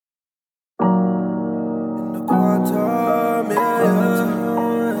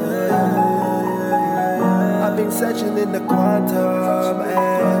session in the quantum.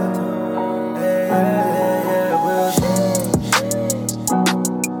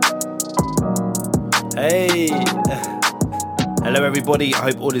 Hey, hello everybody. I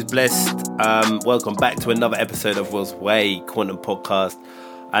hope all is blessed. Welcome back to another episode of Will's Way Quantum Podcast.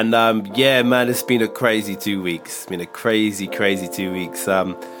 And yeah, man, it's been a crazy 2 weeks. It's been a crazy 2 weeks.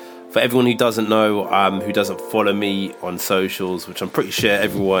 For everyone who doesn't know, who doesn't follow me on socials, which I'm pretty sure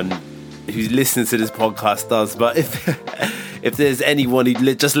everyone who listens to this podcast does, but if there's anyone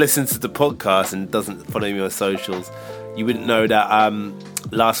who just listens to the podcast and doesn't follow me on socials, you wouldn't know that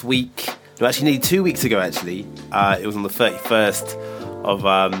last week, no, actually nearly 2 weeks ago, actually, it was on the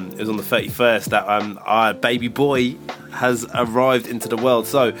 31st that our baby boy has arrived into the world.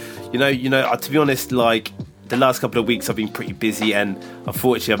 So, you know, to be honest, like, the last couple of weeks I've been pretty busy, and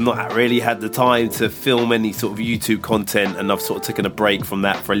unfortunately I've not really had the time to film any sort of YouTube content, and I've sort of taken a break from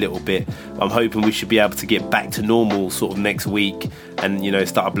that for a little bit. I'm hoping we should be able to get back to normal sort of next week and, you know,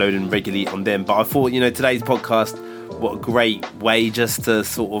 start uploading regularly on them. But I thought, you know, today's podcast, what a great way just to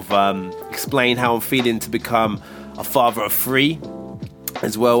sort of explain how I'm feeling to become a father of three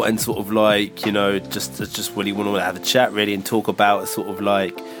as well, and sort of like, you know, just really want to have a chat really and talk about sort of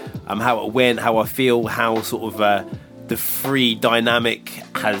like how it went, how I feel, how sort of the free dynamic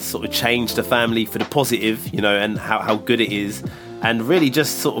has sort of changed the family for the positive, you know, and how good it is, and really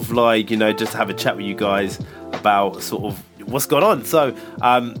just sort of like, you know, just have a chat with you guys about sort of what's gone on. So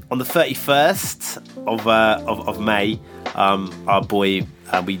on the 31st of May, our boy,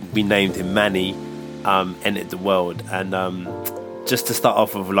 we named him Manny, entered the world. And just to start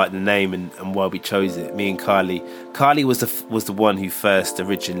off with like the name and why we chose it, me and Kylie was the one who first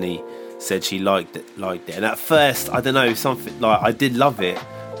originally said she liked it. And at first, I don't know, something like, I did love it,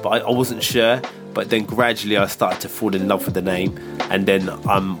 but I wasn't sure. But then gradually I started to fall in love with the name, and then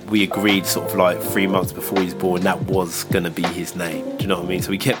we agreed sort of like 3 months before he was born that was going to be his name. Do you know what I mean?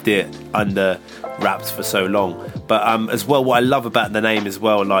 So we kept it under wraps for so long. But as well, what I love about the name as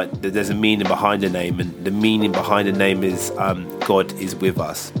well, like there's a meaning behind the name, and the meaning behind the name is God is with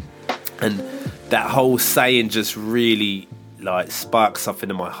us. And that whole saying just really like sparked something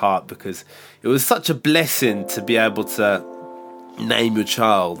in my heart, because it was such a blessing to be able to name your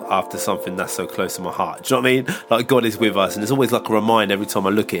child after something that's so close to my heart. Do you know what I mean? Like, God is with us, and it's always like a reminder every time I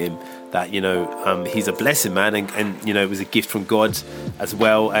look at him that, you know, he's a blessing, man, and you know, it was a gift from God as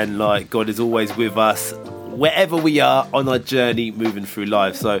well, and like God is always with us wherever we are on our journey moving through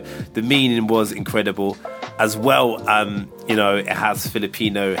life. So the meaning was incredible as well. You know, it has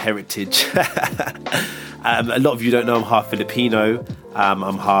Filipino heritage. A lot of you don't know I'm half Filipino.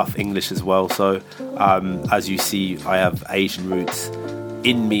 I'm half English as well. So as you see, I have Asian roots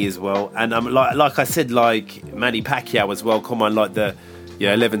in me as well. And like I said, like Manny Pacquiao as well, come on, like the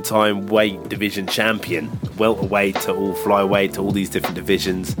 11-time weight division champion, welterweight to all flyweight to all these different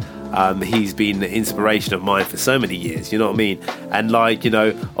divisions. He's been the inspiration of mine for so many years, you know what I mean? And like, you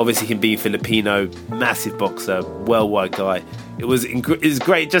know, obviously him being Filipino, massive boxer, worldwide guy. It was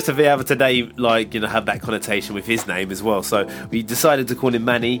great just to be able to today, like, you know, have that connotation with his name as well. So we decided to call him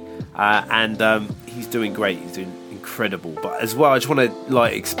Manny, and he's doing great. He's doing incredible. But as well, I just want to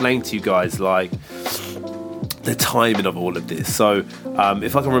like explain to you guys like the timing of all of this. So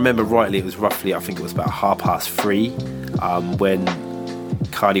if I can remember rightly, it was roughly, I think it was about 3:30 when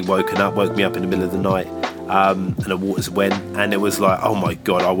Kylie woke me up in the middle of the night, and the waters went, and it was like, oh my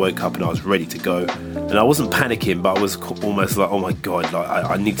God, I woke up and I was ready to go. And I wasn't panicking, but I was almost like, oh my God, like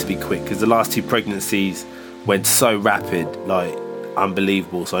I need to be quick, because the last 2 pregnancies went so rapid, like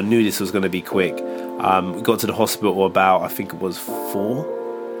unbelievable. So I knew this was going to be quick. We got to the hospital about, I think it was 4.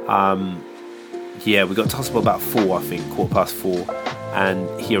 We got to hospital about 4, I think, 4:15, and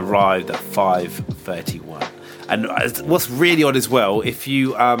he arrived at 5:31. And what's really odd as well, if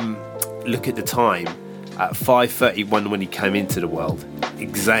you look at the time, at 5:31 when he came into the world,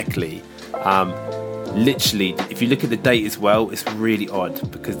 exactly, literally, if you look at the date as well, it's really odd,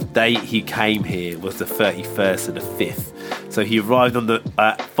 because the date he came here was the 31st of the 5th. So he arrived on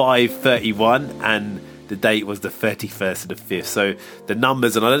at 5:31, and the date was the 31st of the 5th. So the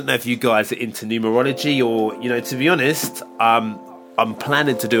numbers, and I don't know if you guys are into numerology, or, you know, to be honest, I'm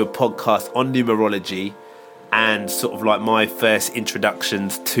planning to do a podcast on numerology, and sort of like my first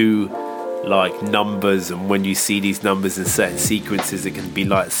introductions to like numbers, and when you see these numbers in certain sequences, it can be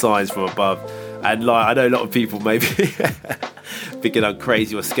like signs from above. And like, I know a lot of people maybe thinking I'm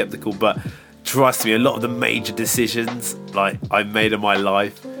crazy or skeptical, but trust me, a lot of the major decisions like I made in my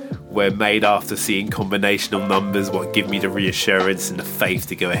life were made after seeing combinational numbers, what give me the reassurance and the faith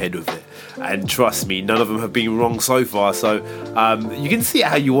to go ahead with it. And trust me, none of them have been wrong so far. So you can see it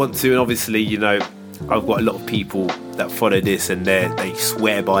how you want to, and obviously, you know, I've got a lot of people that follow this and they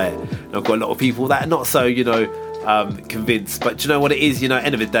swear by it, and I've got a lot of people that are not so, convinced. But do you know what it is?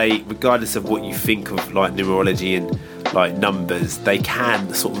 End of the day, regardless of what you think of like numerology and like numbers, they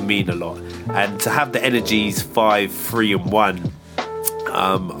can sort of mean a lot. And to have the energies 5, 3 and 1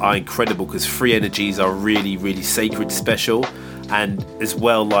 are incredible, because 3 energies are really, really sacred, special. And as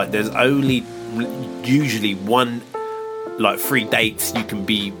well, like there's only usually 3 dates you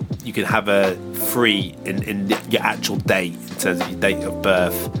can have a 3 in your actual date, in terms of your date of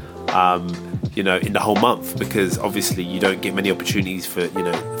birth, in the whole month, because obviously you don't get many opportunities for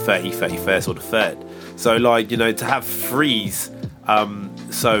 30, 31st or the 3rd. So to have 3s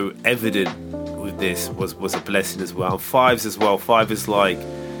so evident with this was a blessing as well. 5s as well. 5 is like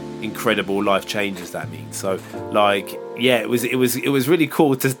incredible life changes, that means. So it was really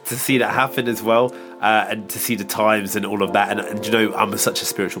cool to see that happen as well, and to see the times and all of that. And I'm such a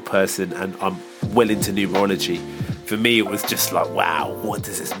spiritual person, and I'm well into numerology. For me, it was just like, wow, what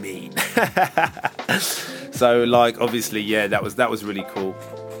does this mean? So obviously, that was really cool.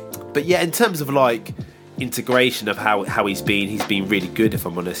 But in terms of integration of how he's been really good, if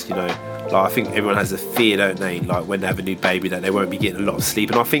I'm honest. I think everyone has a fear, don't they, when they have a new baby, that they won't be getting a lot of sleep.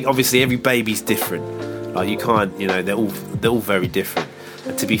 And I think obviously every baby's different. You can't, they're all very different.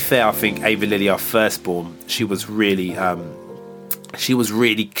 And to be fair, I think Ava Lily, our firstborn, she was really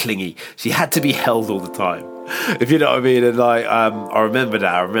clingy. She had to be held all the time, if you know what I mean. And I remember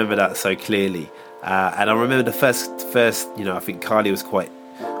that so clearly. And I remember the first, I think Kylie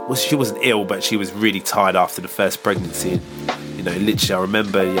she wasn't ill, but she was really tired after the first pregnancy. And, literally, I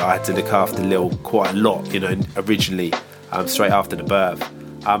remember I had to look after Lil quite a lot, originally, straight after the birth.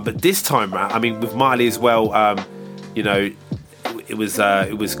 But this time round, I mean, with Miley as well, it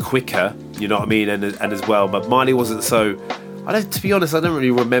was quicker, you know what I mean, and as well. But Miley wasn't so. To be honest, I don't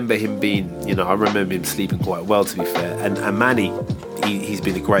really remember him being. I remember him sleeping quite well, to be fair. And Manny, he's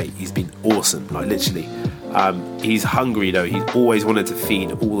been he's been awesome, literally. He's hungry though. He's always wanted to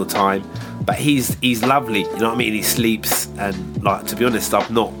feed all the time, but he's lovely. You know what I mean? He sleeps, and to be honest,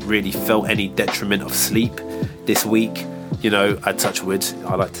 I've not really felt any detriment of sleep this week. I touch wood.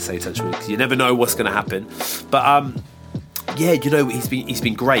 I like to say touch wood, because you never know what's going to happen. But he's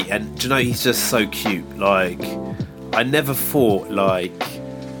been great, and he's just so cute. I never thought I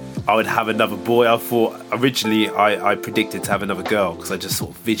would have another boy. I thought originally I predicted to have another girl, because I just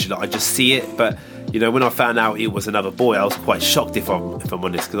sort of I just see it. But when I found out it was another boy, I was quite shocked, if I'm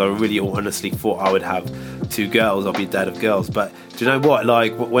honest, because I really honestly thought I would have 2 girls. I'll be a dad of girls. But do you know what?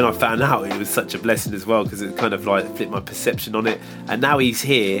 When I found out, it was such a blessing as well, because it kind of flipped my perception on it. And now he's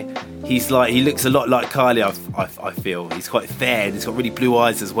here. He looks a lot like Kylie. I feel he's quite fair, and he's got really blue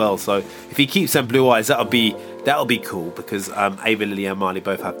eyes as well. So if he keeps them blue eyes, that'll be cool, because Ava Lily and Miley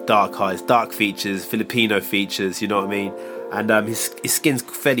both have dark eyes, dark features, Filipino features, you know what I mean? And his skin's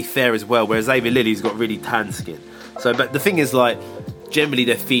fairly fair as well, whereas Ava Lily's got really tan skin. So, but the thing is, generally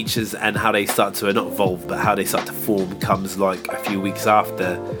their features and how they start to not evolve, but how they start to form comes a few weeks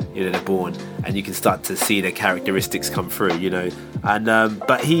after they're born, and you can start to see their characteristics come through, And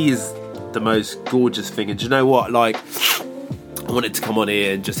but he is the most gorgeous thing. And do you know what? I wanted to come on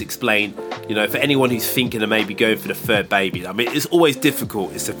here and just explain, for anyone who's thinking of maybe going for the 3rd baby. I mean, it's always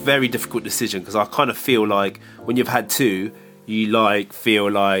difficult. It's a very difficult decision, because I kind of feel when you've had 2, you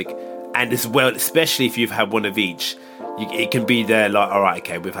feel and as well, especially if you've had one of each, it can be there all right,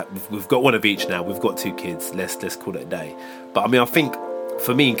 okay, we've got one of each now. We've got 2 kids. Let's call it a day. But I mean, I think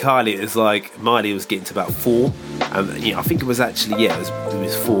for me and Kylie, it was Miley was getting to about 4, and I think it was actually it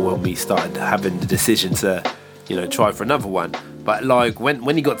was 4 when we started having the decision to try for another one. But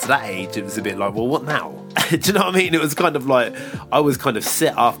when he got to that age, it was a bit well, what now? Do you know what I mean? It was kind of I was kind of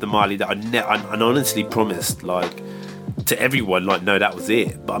set after Miley that I honestly promised to everyone no, that was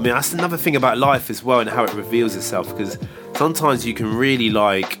it. But I mean, that's another thing about life as well, and how it reveals itself, because sometimes you can really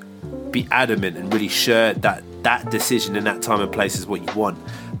be adamant and really sure that decision in that time and place is what you want,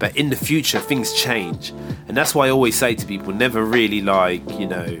 but in the future things change. And that's why I always say to people, never really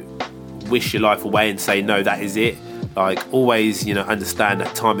wish your life away and say no, that is it. Always understand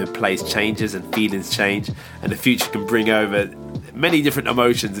that time and place changes, and feelings change, and the future can bring over many different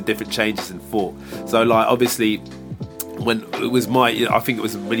emotions and different changes in thought. So obviously, when it was I think it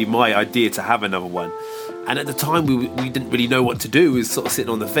was really my idea to have another one, and at the time we didn't really know what to do. We were sort of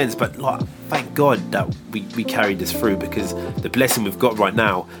sitting on the fence, but thank God that we carried this through, because the blessing we've got right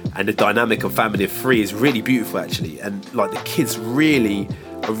now and the dynamic of family of 3 is really beautiful, actually. And the kids really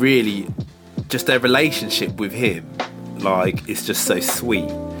just their relationship with him, it's just so sweet.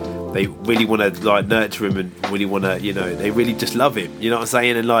 they really want to like nurture him and really want to, you know, they really just love him. You know what I'm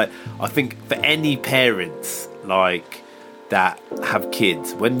saying? And like, I think for any parents like that have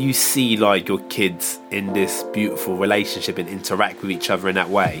kids, when you see like your kids in this beautiful relationship and interact with each other in that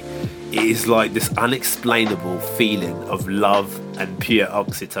way, it is like this unexplainable feeling of love and pure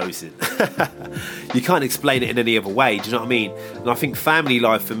oxytocin. You can't explain it in any other way, do you know what I mean? And I think family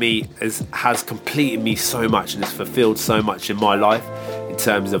life for me has completed me so much and has fulfilled so much in my life in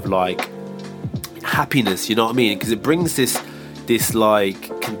terms of like happiness, you know what I mean? Because it brings this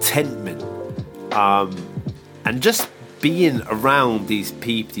like contentment, and just being around these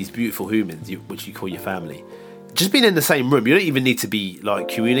people, these beautiful humans, which you call your family, just being in the same room, you don't even need to be like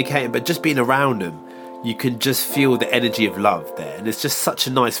communicating, but just being around them, you can just feel the energy of love there, and it's just such a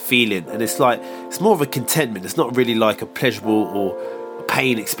nice feeling. And it's like, it's more of a contentment. It's not really like a pleasurable or a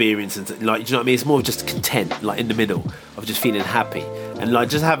pain experience, and like, you know what I mean? It's more of just content, like in the middle of just feeling happy. And like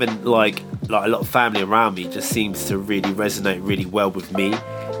just having like a lot of family around me just seems to really resonate really well with me.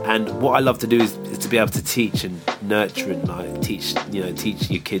 And what I love to do is to be able to teach and nurture and like teach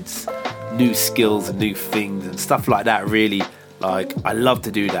your kids new skills and new things and stuff like that. Really, like, I love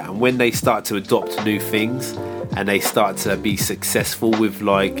to do that. And when they start to adopt new things and they start to be successful with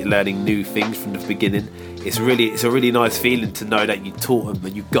like learning new things from the beginning, it's a really nice feeling to know that you taught them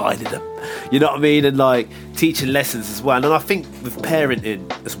and you guided them, you know what I mean? And like teaching lessons as well. And I think with parenting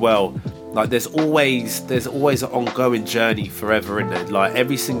as well, like there's always an ongoing journey forever, isn't there? Like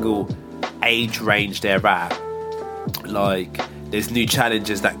every single age range they're at, like there's new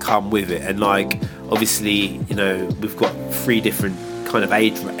challenges that come with it. And like obviously, you know, we've got 3 different kind of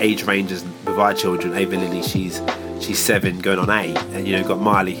age ranges with our children. Ava Lily, she's 7 going on 8, and you know, got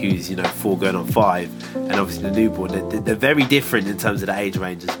Miley, who's, you know, 4 going on 5, and obviously the newborn. They're very different in terms of the age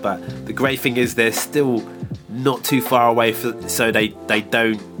ranges, but the great thing is they're still not too far away, so they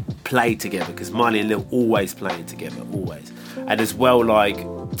don't play together, because Miley and Lil always playing together, always. And as well, like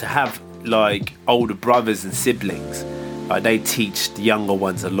to have like older brothers and siblings, like they teach the younger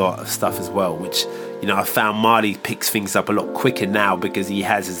ones a lot of stuff as well, which, you know, I found Marley picks things up a lot quicker now because he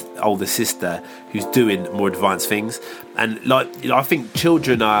has his older sister who's doing more advanced things. And like, you know, I think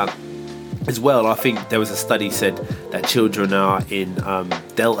children are as well. I think there was a study said that children are in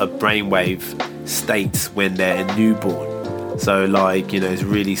delta brainwave states when they're newborn. So like, you know, it's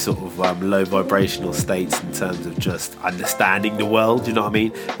really sort of low vibrational states in terms of just understanding the world, you know what I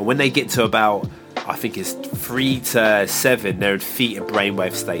mean? And when they get to about, I think it's 3 to 7, they're in theta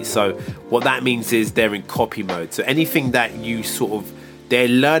brainwave state. So what that means is they're in copy mode. So anything that you sort of, they're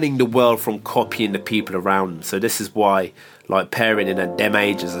learning the world from copying the people around them. So this is why like parenting at them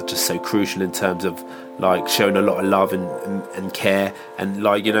ages are just so crucial in terms of like showing a lot of love and care, and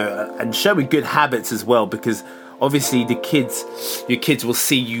like, you know, and showing good habits as well, because obviously your kids will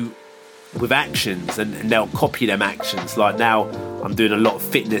see you with actions and they'll copy them actions. Like now I'm doing a lot of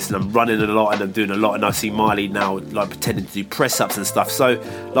fitness and I'm running a lot and I'm doing a lot, and I see Miley now like pretending to do press-ups and stuff. So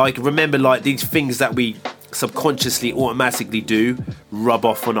like, remember, like these things that we subconsciously automatically do rub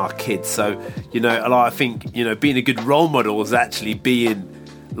off on our kids. So, you know, like, I think, you know, being a good role model is actually being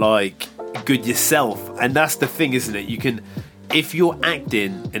like good yourself. And that's the thing, isn't it? You can, if you're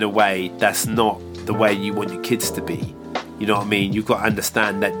acting in a way that's not the way you want your kids to be, you know what I mean, you've got to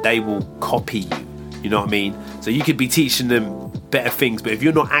understand that they will copy you, you know what I mean? So you could be teaching them better things, but if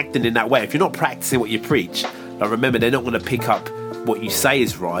you're not acting in that way, if you're not practicing what you preach, like remember, they're not going to pick up what you say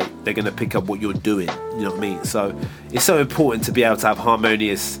is right, they're going to pick up what you're doing, you know what I mean? So it's so important to be able to have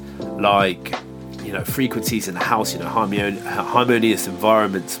harmonious, like, you know, frequencies in the house, you know, harmonious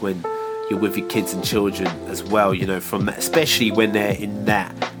environments when you're with your kids and children as well, you know, from that, especially when they're in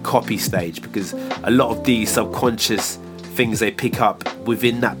that copy stage, because a lot of these subconscious things they pick up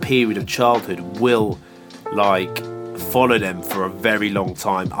within that period of childhood will like follow them for a very long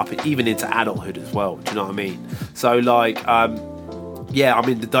time, up even into adulthood as well, do you know what I mean? So like yeah, I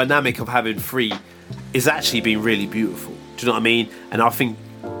mean, the dynamic of having 3 is actually been really beautiful, do you know what I mean? And I think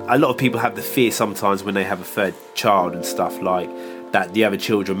a lot of people have the fear sometimes when they have a 3rd child and stuff, like that the other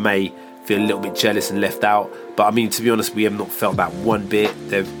children may feel a little bit jealous and left out. But I mean, to be honest, we have not felt that one bit.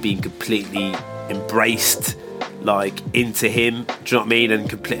 They've been completely embraced like into him, do you know what I mean?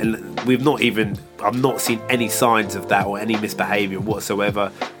 And we've not even, I've not seen any signs of that or any misbehaviour whatsoever,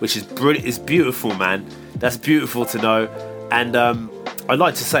 which is brilliant. It's beautiful, man. That's beautiful to know. And I'd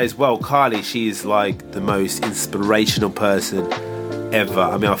like to say as well, Kylie, she is like the most inspirational person ever.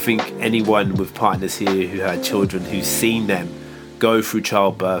 I mean, I think anyone with partners here who had children, who's seen them go through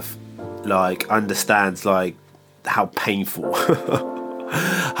childbirth, like understands like how painful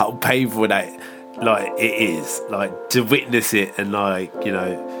how painful that like it is, like to witness it, and like, you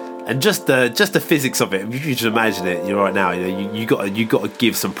know, And just the physics of it. If you just imagine it, you're right now. You got to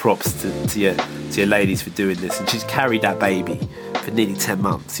give some props to your ladies for doing this. And she's carried that baby for nearly 10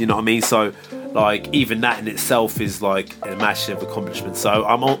 months. You know what I mean? So like even that in itself is like a massive accomplishment. So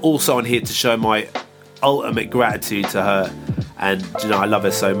I'm also on here to show my ultimate gratitude to her, and I love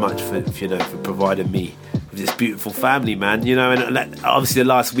her so much for providing me with this beautiful family, man. And obviously the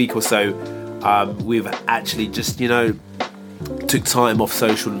last week or so, we've actually just took time off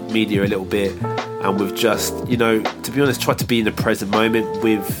social media a little bit, and we've just to be honest tried to be in the present moment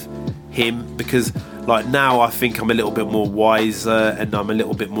with him, because like now I think I'm a little bit more wiser and I'm a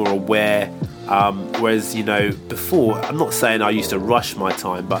little bit more aware, whereas before, I'm not saying I used to rush my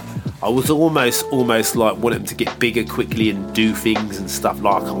time, but I was almost like wanting to get bigger quickly and do things and stuff.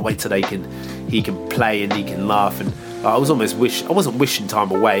 Like I can't wait till he can play and he can laugh, and I wasn't wishing time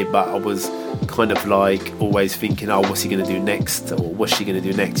away, but I was kind of like always thinking, oh, what's he going to do next, or what's she going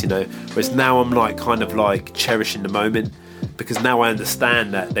to do next, Whereas now I'm like kind of like cherishing the moment, because now I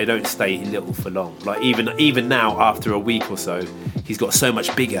understand that they don't stay little for long. Like even now, after a week or so, he's got so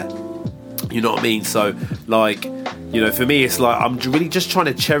much bigger. You know what I mean? So like, for me, it's like I'm really just trying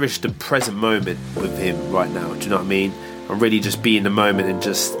to cherish the present moment with him right now. Do you know what I mean? I'm really just be in the moment and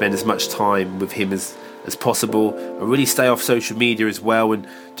just spend as much time with him as possible, and really stay off social media as well, and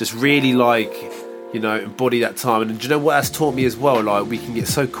just really like embody that time. And do you know what that's taught me as well? Like we can get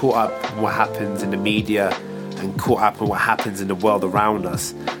so caught up in what happens in the media and caught up in what happens in the world around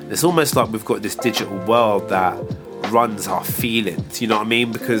us. It's almost like we've got this digital world that runs our feelings, you know what I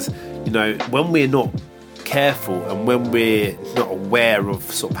mean? Because when we're not careful and when we're not aware of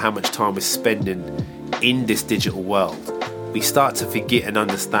sort of how much time we're spending in this digital world, we start to forget and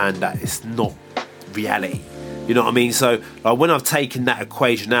understand that it's not reality. You know what I mean? So like when I've taken that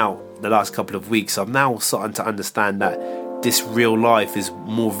equation out the last couple of weeks, I'm now starting to understand that this real life is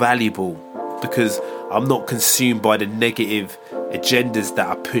more valuable, because I'm not consumed by the negative agendas that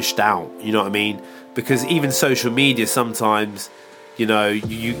are pushed out. You know what I mean? Because even social media sometimes,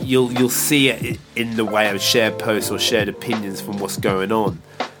 you'll see it in the way of shared posts or shared opinions from what's going on.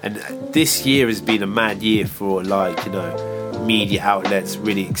 And this year has been a mad year for media outlets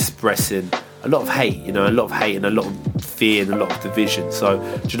really expressing a lot of hate, and a lot of fear and a lot of division. So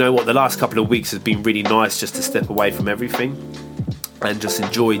do you know what? The last couple of weeks has been really nice just to step away from everything and just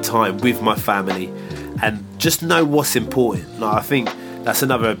enjoy time with my family and just know what's important. Like, I think that's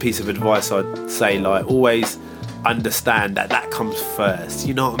another piece of advice I'd say, like always understand that comes first.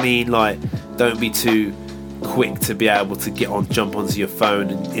 You know what I mean? Like don't be too quick to be able to jump onto your phone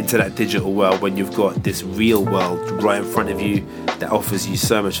and into that digital world when you've got this real world right in front of you that offers you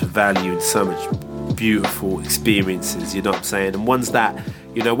so much value and so much beautiful experiences, you know what I'm saying? And ones that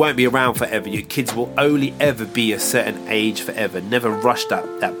won't be around forever. Your kids will only ever be a certain age forever. Never rush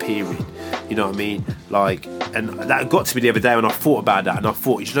that period, you know what I mean? Like, and that got to me the other day when I thought about that, and I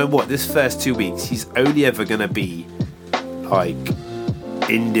thought, you know what, this first 2 weeks he's only ever gonna be like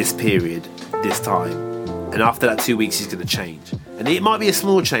in this period, this time. And after that 2 weeks, he's going to change. And it might be a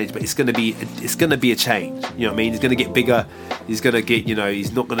small change, but it's going to be a change. You know what I mean? He's going to get bigger. He's going to get,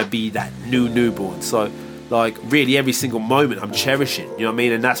 he's not going to be that newborn. So, like, really every single moment I'm cherishing. You know what I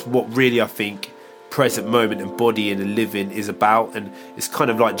mean? And that's what really I think present moment and body and living is about. And it's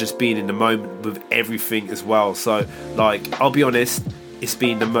kind of like just being in the moment with everything as well. So, like, I'll be honest, it's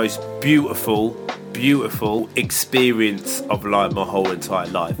been the most beautiful experience of like my whole entire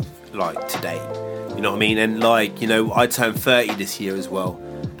life, like today. You know what I mean? And like, I turned 30 this year as well.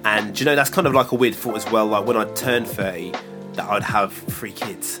 And that's kind of like a weird thought as well. Like when I turned 30, that I'd have 3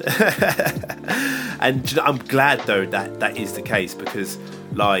 kids. And I'm glad though that is the case, because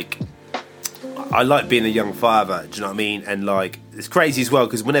like I like being a young father. Do you know what I mean? And like it's crazy as well,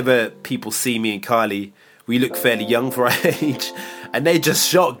 because whenever people see me and Kylie, we look fairly young for our age, and they're just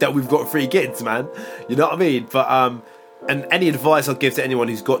shocked that we've got 3 kids, man. You know what I mean? But and any advice I'll give to anyone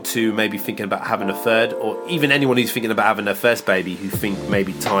who's got to maybe thinking about having a third, or even anyone who's thinking about having their first baby who think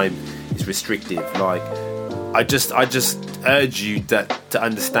maybe time is restrictive, like I just urge you to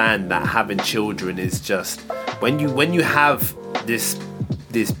understand that having children is just when you have this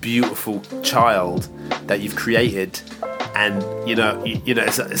beautiful child that you've created, and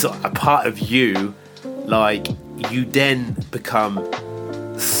it's a part of you, like you then become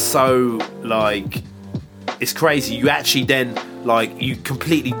so like. It's crazy. You actually then, like, you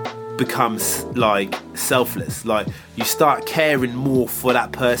completely become, like, selfless. Like, you start caring more for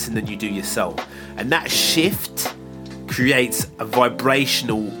that person than you do yourself. And that shift creates a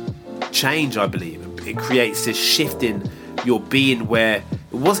vibrational change, I believe. It creates this shift in your being where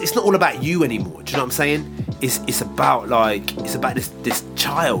it's not all about you anymore. Do you know what I'm saying? it's about this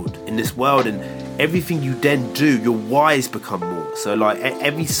child in this world, and everything you then do, your whys become more. So like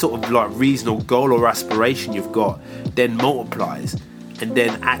every sort of like reason or goal or aspiration you've got then multiplies, and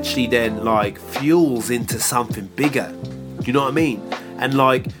then actually then like fuels into something bigger. You know what I mean? And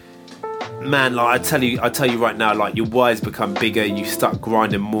like, man, like I tell you right now, like your whys become bigger, you start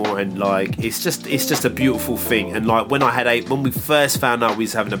grinding more, and like it's just a beautiful thing. And like when we first found out we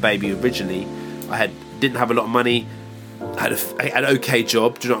was having a baby originally, I didn't have a lot of money, I had an okay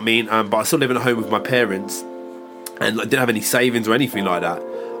job, do you know what I mean? But I was still living at home with my parents, and I didn't have any savings or anything like that.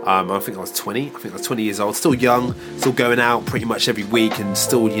 I think I was 20 years old, still young, still going out pretty much every week, and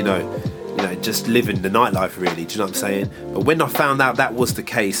still, you know, just living the nightlife really, do you know what I'm saying? But when I found out that was the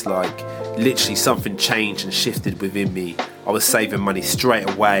case, like literally something changed and shifted within me. I was saving money straight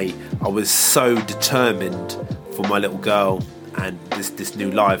away. I was so determined for my little girl and this new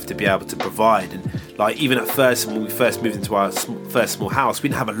life to be able to provide. And like even at first, when we first moved into our first small house, we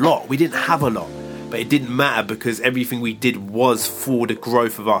didn't have a lot, but it didn't matter because everything we did was for the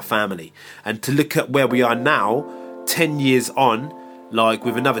growth of our family. And to look at where we are now, 10 years on, like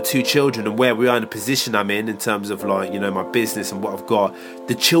with another 2 children, and where we are in the position I'm in terms of like, you know, my business and what I've got,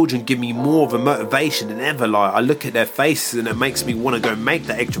 the children give me more of a motivation than ever. Like I look at their faces and it makes me want to go make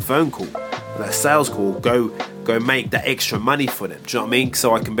that extra phone call, that sales call, go make that extra money for them, do you know what I mean?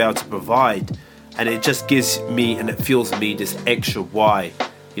 So I can be able to provide, and it just gives me and it fuels me this extra why,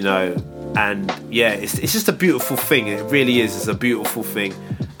 you know. And yeah, it's just a beautiful thing. It really is. It's a beautiful thing,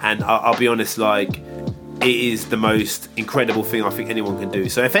 and I'll be honest, like it is the most incredible thing I think anyone can do.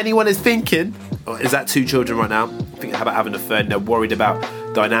 So if anyone is thinking, is that 2 children right now, thinking about having a third, and they're worried about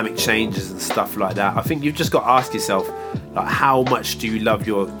dynamic changes and stuff like that, I think you've just got to ask yourself, like, how much do you love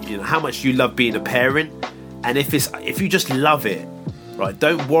how much do you love being a parent? And if you just love it, right,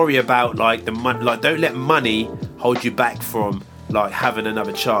 don't worry about like the money. Like don't let money hold you back from like having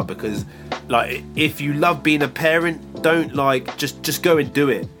another child, because like if you love being a parent, don't like just go and do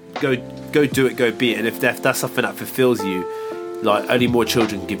it. Go do it, go be it. And if that's something that fulfills you, like only more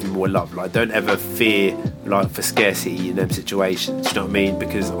children can give you more love. Like don't ever fear like for scarcity in them situations, you know what I mean?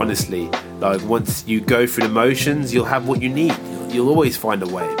 Because honestly, like once you go through the motions, you'll have what you need. You'll always find a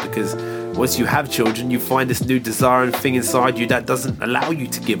way, because once you have children, you find this new desire and thing inside you that doesn't allow you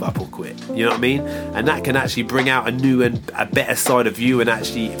to give up or quit. You know what I mean? And that can actually bring out a new and a better side of you, and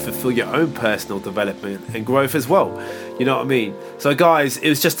actually fulfill your own personal development and growth as well. You know what I mean? So guys, it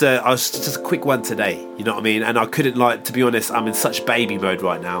was just a quick one today. You know what I mean? And I couldn't, like, to be honest, I'm in such baby mode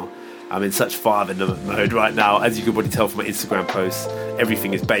right now. I'm in such father mode right now. As you can probably tell from my Instagram posts,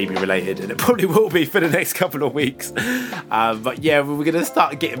 everything is baby related, and it probably will be for the next couple of weeks. But yeah, we're going to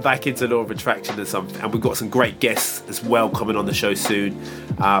start getting back into law of attraction and something, and we've got some great guests as well coming on the show soon.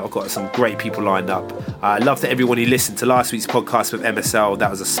 I've got some great people lined up. I love to everyone who listened to last week's podcast with MSL.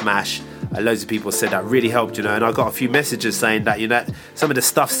 That was a smash. Loads of people said that really helped, you know, and I got a few messages saying that, you know, some of the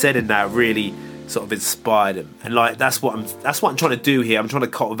stuff said in that really sort of inspired them. And like that's what I'm trying to do here. I'm trying to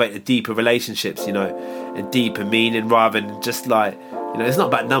cultivate a deeper relationships, you know, a deeper meaning, rather than just like, you know, it's not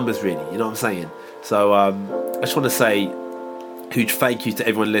about numbers really, you know what I'm saying? So I just want to say huge thank you to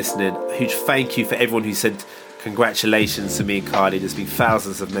everyone listening. Huge thank you for everyone who sent congratulations to me and Carly. There's been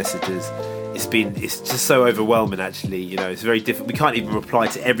thousands of messages. It's just so overwhelming actually, you know. It's very difficult. We can't even reply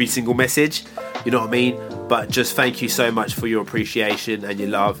to every single message, you know what I mean? But just thank you so much for your appreciation and your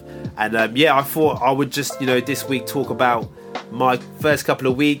love. And yeah, I thought I would just, you know, this week talk about my first couple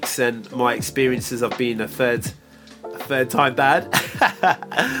of weeks and my experiences of being a third time dad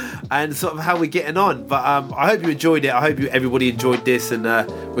and sort of how we're getting on. But I hope you enjoyed it. I hope everybody enjoyed this, and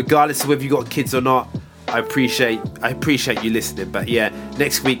regardless of whether you got kids or not, I appreciate you listening. But yeah,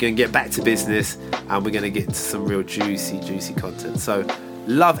 next week we're going to get back to business, and we're going to get into some real juicy content. So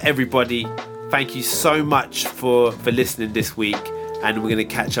love everybody. Thank you so much for listening this week, and we're going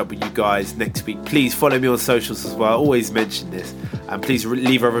to catch up with you guys next week. Please follow me on socials as well. I always mention this, and please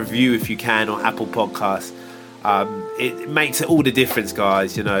leave a review if you can on Apple Podcasts. It makes all the difference,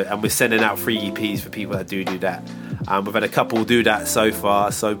 guys, you know, and we're sending out free EPs for people that do that. We've had a couple do that so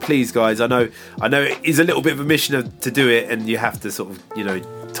far, so please, guys, I know it is a little bit of a mission to do it, and you have to sort of, you know,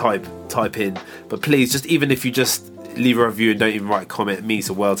 type in, but please, just even if you just leave a review and don't even write a comment, it means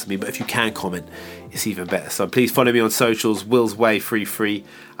the world to me. But if you can comment, it's even better. So please follow me on socials, Will's Way free,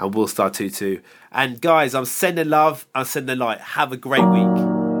 and Willstar22. And guys, I'm sending love, I'm sending light. Have a great week.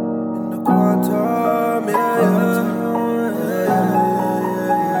 In the quantum,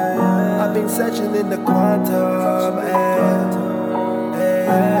 I've been searching in the quantum,